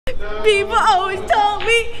People always told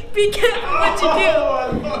me, be careful what you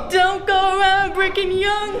do. Don't go around breaking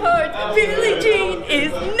young hearts. Billie Jean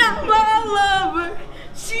is not my lover.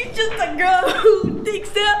 She's just a girl who thinks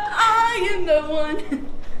that I am the one.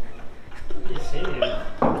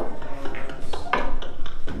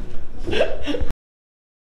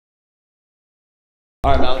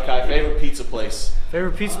 All right, Malachi, favorite pizza place?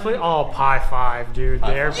 Favorite pizza place? Oh, Pie 5, dude.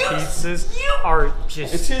 Their pizzas are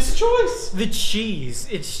just... It's his choice. The cheese,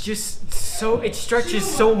 it's just so... It stretches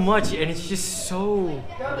so much and it's just so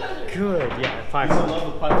good. Yeah, Pie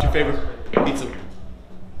 5. What's your favorite pizza?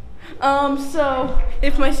 So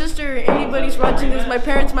if my sister or anybody's watching this, my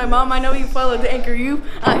parents, my mom, I know you follow the Anchor U.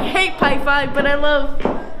 I hate Pie 5, but I love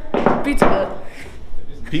Pizza Hut.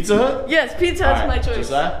 Pizza Hut? Yes, Pizza Hut's my choice.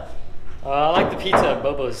 Josiah? I like the pizza at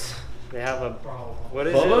Bubba's. They have a... What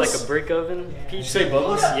is Bubba's? it? Like a brick oven pizza? Did you say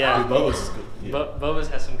Bubba's? Yeah. Dude, Bubba's is good. Yeah. Bubba's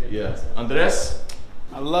has some good Yeah. pizza. Andres?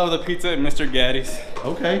 I love the pizza at Mr. Gaddy's.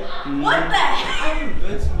 Okay. What the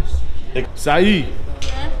heck? Saeed,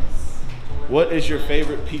 what is your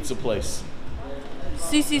favorite pizza place?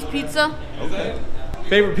 Cece's Pizza. Okay.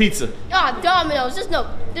 Favorite pizza? Ah, Domino's.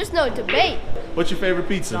 There's no debate. What's your favorite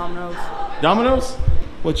pizza? Domino's. Domino's?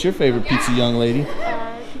 What's your favorite pizza, young lady? Pizza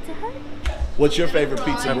Hut. What's your favorite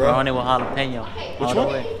pizza, bro? Pepperoni with jalapeno. Which all one?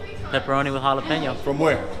 the way. Pepperoni with jalapeno. From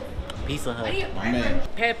where? Pizza Hut. My man.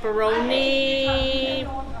 Pepperoni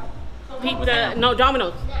pizza. No,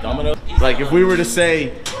 Domino's. Domino's? Like, if we were to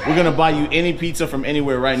say, we're gonna buy you any pizza from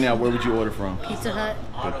anywhere right now, where would you order from? Pizza Hut.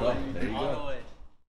 There you go.